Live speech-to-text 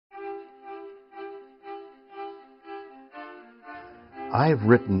I've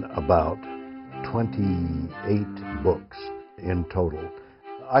written about 28 books in total.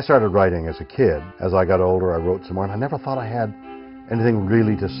 I started writing as a kid. As I got older, I wrote some more, and I never thought I had anything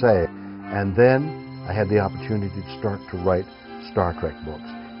really to say. And then I had the opportunity to start to write Star Trek books.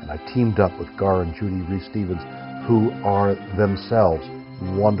 And I teamed up with Gar and Judy Rees-Stevens, who are themselves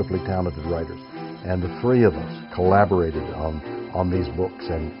wonderfully talented writers. And the three of us collaborated on these books,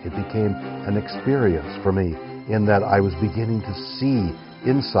 and it became an experience for me in that I was beginning to see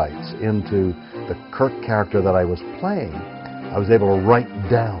insights into the Kirk character that I was playing. I was able to write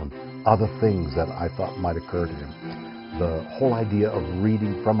down other things that I thought might occur to him. The whole idea of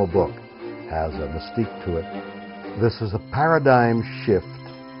reading from a book has a mystique to it. This is a paradigm shift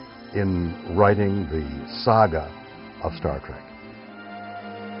in writing the saga of Star Trek.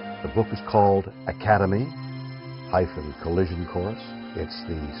 The book is called Academy-Collision Course. It's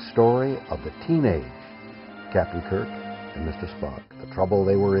the story of the teenage Captain Kirk and Mr. Spock, the trouble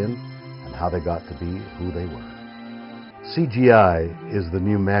they were in and how they got to be who they were. CGI is the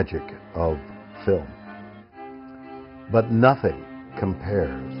new magic of film, but nothing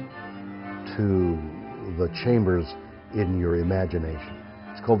compares to the chambers in your imagination.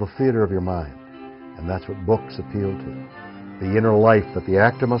 It's called the theater of your mind, and that's what books appeal to. The inner life that the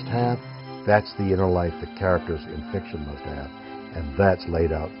actor must have, that's the inner life that characters in fiction must have, and that's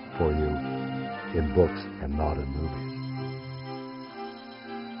laid out for you in books and not in movies.